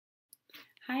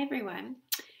Hi everyone.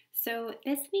 So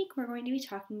this week we're going to be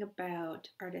talking about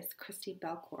artist Christie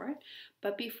Belcourt,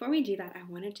 but before we do that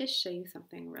I wanted to show you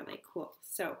something really cool.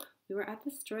 So we were at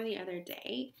the store the other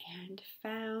day and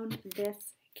found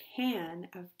this can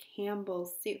of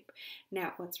Campbell's soup.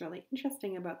 Now what's really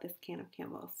interesting about this can of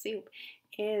Campbell's soup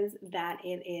is that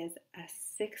it is a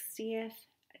 60th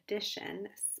edition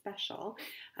special,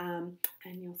 and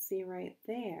you'll see right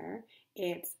there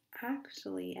it's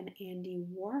actually an Andy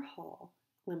Warhol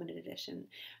limited edition.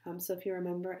 So if you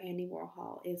remember, Andy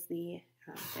Warhol is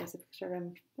there's a picture of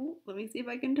him. Oh, let me see if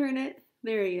I can turn it.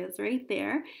 There he is right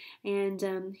there.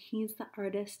 And he's the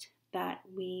artist that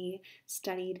we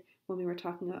studied when we were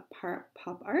talking about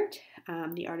pop art,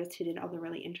 the artist who did all the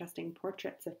really interesting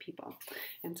portraits of people.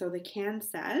 And so the can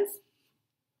says,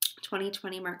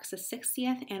 2020 marks the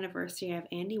 60th anniversary of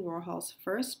Andy Warhol's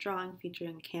first drawing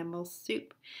featuring Campbell's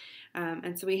soup.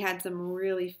 And so we had some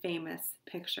really famous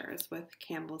pictures with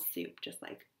Campbell's soup just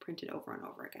like printed over and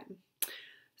over again.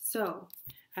 So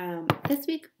this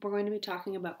week we're going to be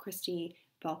talking about Christie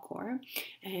Belcourt,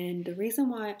 and the reason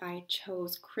why I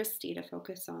chose Christie to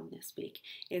focus on this week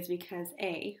is because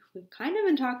A, we've kind of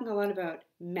been talking a lot about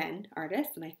men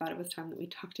artists, and I thought it was time that we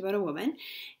talked about a woman,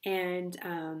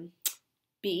 and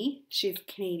B, she's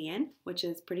Canadian, which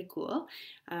is pretty cool.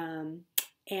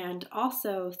 And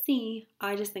also C,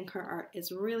 I just think her art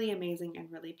is really amazing and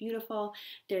really beautiful.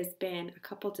 There's been a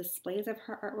couple displays of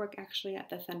her artwork actually at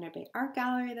the Thunder Bay Art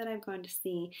Gallery that I've gone to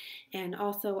see. And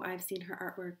also I've seen her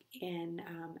artwork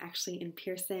actually in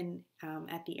Pearson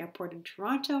at the airport in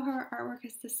Toronto. Her artwork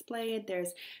is displayed.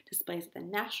 There's displays at the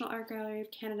National Art Gallery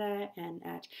of Canada and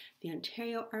at the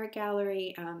Ontario Art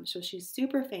Gallery. So she's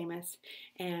super famous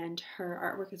and her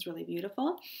artwork is really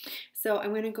beautiful. So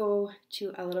I'm going to go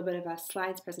to a little bit of a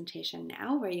slides presentation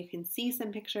now where you can see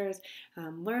some pictures,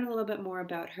 learn a little bit more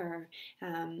about her,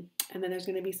 and then there's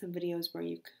going to be some videos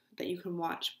that you can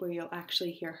watch where you'll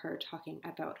actually hear her talking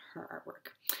about her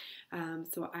artwork.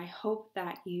 So I hope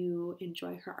that you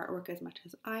enjoy her artwork as much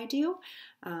as I do,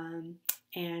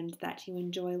 and that you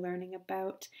enjoy learning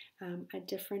about a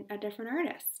different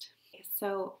artist.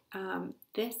 So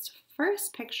this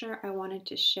first picture, I wanted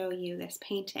to show you this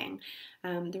painting.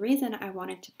 The reason I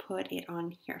wanted to put it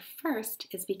on here first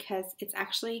is because it's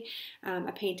actually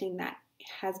a painting that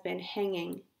has been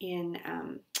hanging in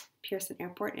Pearson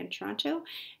Airport in Toronto.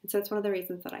 And so it's one of the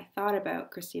reasons that I thought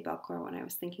about Christie Belcourt when I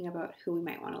was thinking about who we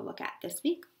might want to look at this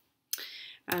week.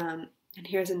 And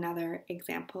here's another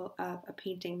example of a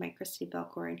painting by Christie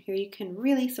Belcourt. And here you can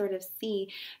really sort of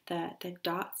see the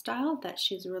dot style that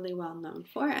she's really well known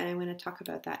for. And I'm going to talk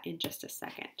about that in just a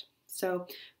second. So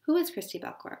who is Christie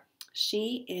Belcourt?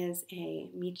 She is a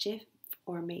Michif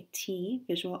or Métis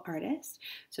visual artist.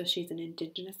 So she's an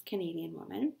Indigenous Canadian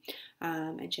woman.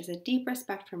 And she has a deep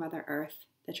respect for Mother Earth,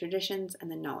 the traditions, and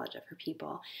the knowledge of her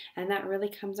people. And that really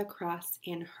comes across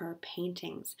in her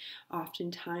paintings.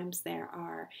 Oftentimes there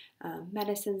are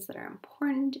medicines that are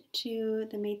important to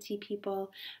the Métis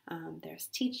people. There's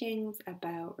teachings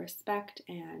about respect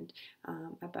and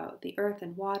about the earth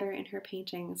and water in her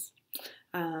paintings.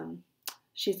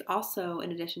 She's also,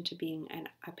 in addition to being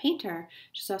a painter,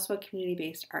 she's also a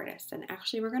community-based artist. And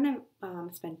actually, we're going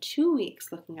to spend 2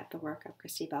 weeks looking at the work of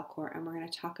Christie Belcourt, and we're going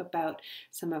to talk about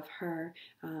some of her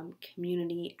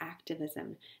community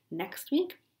activism next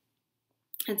week.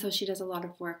 And so she does a lot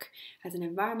of work as an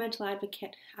environmental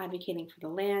advocate, advocating for the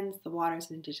lands, the waters,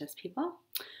 and Indigenous people.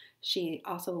 She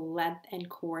also led and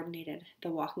coordinated the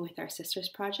Walking with Our Sisters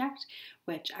project,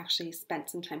 which actually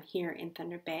spent some time here in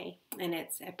Thunder Bay. And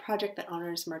it's a project that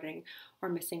honors murdered or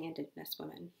missing Indigenous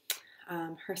women.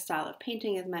 Her style of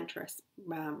painting is meant to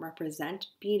represent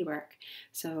beadwork.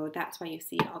 So that's why you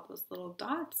see all those little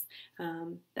dots.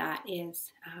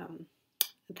 That's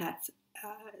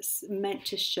meant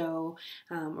to show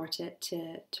or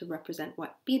to represent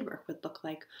what beadwork would look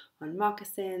like on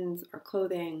moccasins or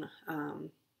clothing.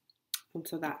 And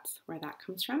so that's where that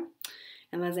comes from.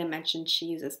 And as I mentioned, she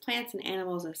uses plants and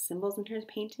animals as symbols in her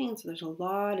painting. So there's a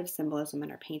lot of symbolism in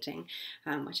her painting,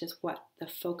 which is what the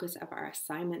focus of our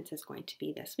assignments is going to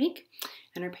be this week.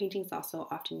 And her paintings also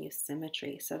often use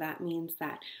symmetry. So that means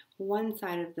that one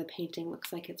side of the painting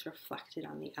looks like it's reflected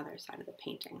on the other side of the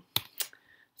painting.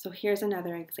 So here's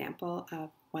another example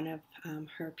of one of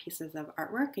her pieces of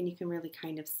artwork. And you can really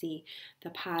kind of see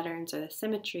the patterns or the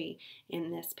symmetry in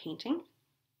this painting.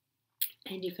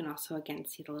 And you can also, again,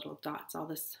 see the little dots.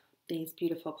 These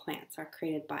beautiful plants are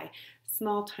created by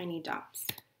small, tiny dots.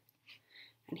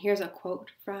 And here's a quote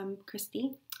from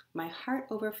Christie. "My heart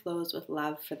overflows with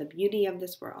love for the beauty of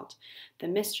this world. The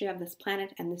mystery of this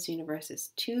planet and this universe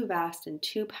is too vast and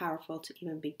too powerful to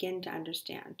even begin to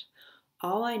understand.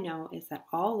 All I know is that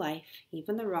all life,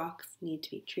 even the rocks, need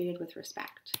to be treated with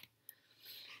respect.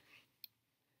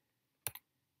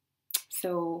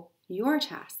 So your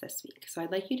task this week. So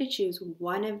I'd like you to choose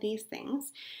one of these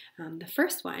things. The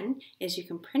first one is you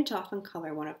can print off and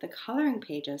color one of the coloring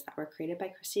pages that were created by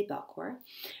Christie Belcourt.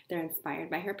 They're inspired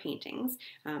by her paintings.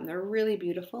 They're really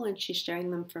beautiful, and she's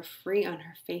sharing them for free on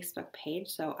her Facebook page.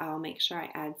 So I'll make sure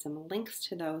I add some links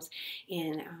to those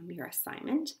in your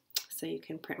assignment, so you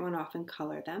can print one off and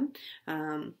color them.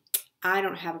 I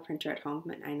don't have a printer at home,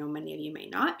 and I know many of you may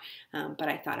not, but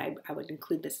I thought I would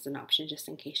include this as an option just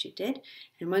in case you did.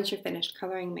 And once you're finished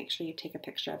coloring, make sure you take a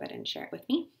picture of it and share it with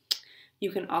me.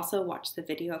 You can also watch the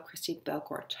video of Christie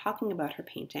Belcourt talking about her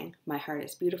painting, My Heart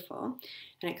is Beautiful,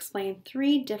 and explain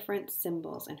 3 different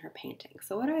symbols in her painting.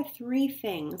 So what are 3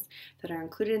 things that are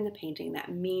included in the painting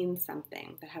that mean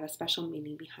something, that have a special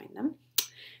meaning behind them?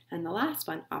 And the last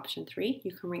one, option 3,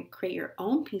 you can create your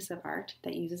own piece of art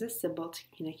that uses a symbol to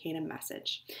communicate a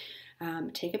message.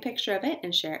 Take a picture of it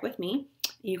and share it with me.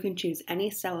 You can choose any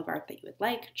style of art that you would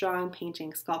like, drawing,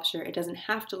 painting, sculpture. It doesn't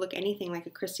have to look anything like a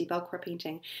Christie Belcourt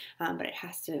painting, but it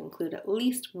has to include at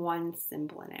least one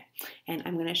symbol in it. And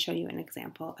I'm going to show you an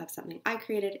example of something I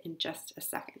created in just a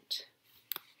second.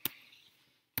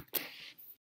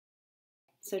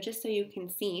 So just so you can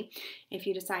see, if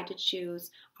you decide to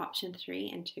choose option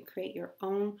 3 and to create your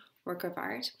own work of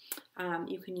art,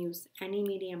 you can use any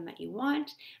medium that you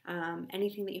want,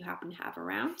 anything that you happen to have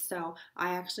around. So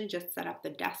I actually just set up the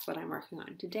desk that I'm working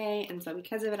on today, and so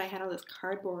because of it, I had all this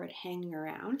cardboard hanging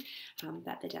around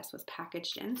that the desk was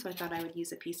packaged in, so I thought I would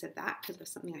use a piece of that because it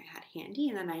was something I had handy,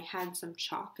 and then I had some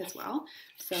chalk as well,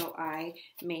 so I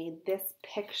made this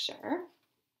picture.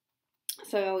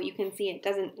 So you can see it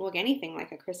doesn't look anything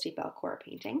like a Christie Belcourt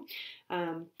painting,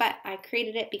 but I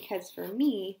created it because for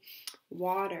me,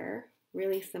 water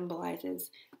really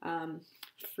symbolizes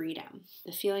freedom.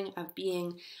 The feeling of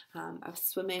being, of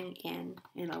swimming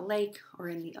in a lake or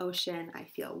in the ocean. I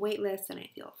feel weightless and I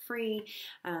feel free.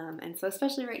 And so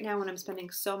especially right now when I'm spending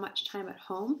so much time at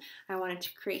home, I wanted to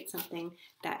create something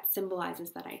that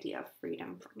symbolizes that idea of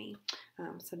freedom for me.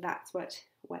 So that's what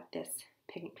this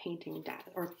painting does,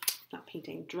 or not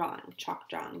painting, drawing, chalk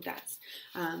drawing does.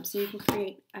 So you can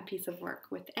create a piece of work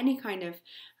with any kind of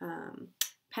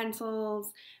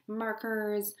pencils,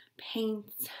 markers,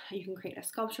 paints. You can create a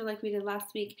sculpture like we did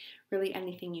last week, really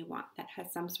anything you want that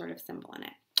has some sort of symbol in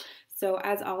it. So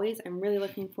as always, I'm really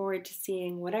looking forward to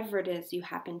seeing whatever it is you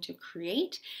happen to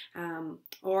create,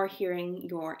 or hearing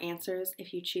your answers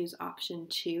if you choose option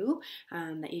 2,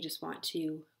 that you just want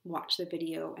to watch the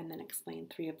video and then explain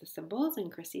 3 of the symbols in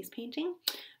Christie's painting.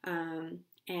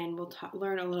 And we'll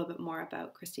learn a little bit more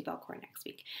about Christie Belcourt next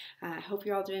week. I hope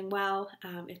you're all doing well.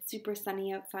 It's super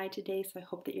sunny outside today, so I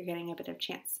hope that you're getting a bit of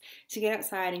chance to get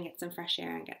outside and get some fresh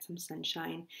air and get some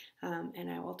sunshine. And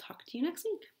I will talk to you next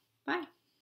week. Bye.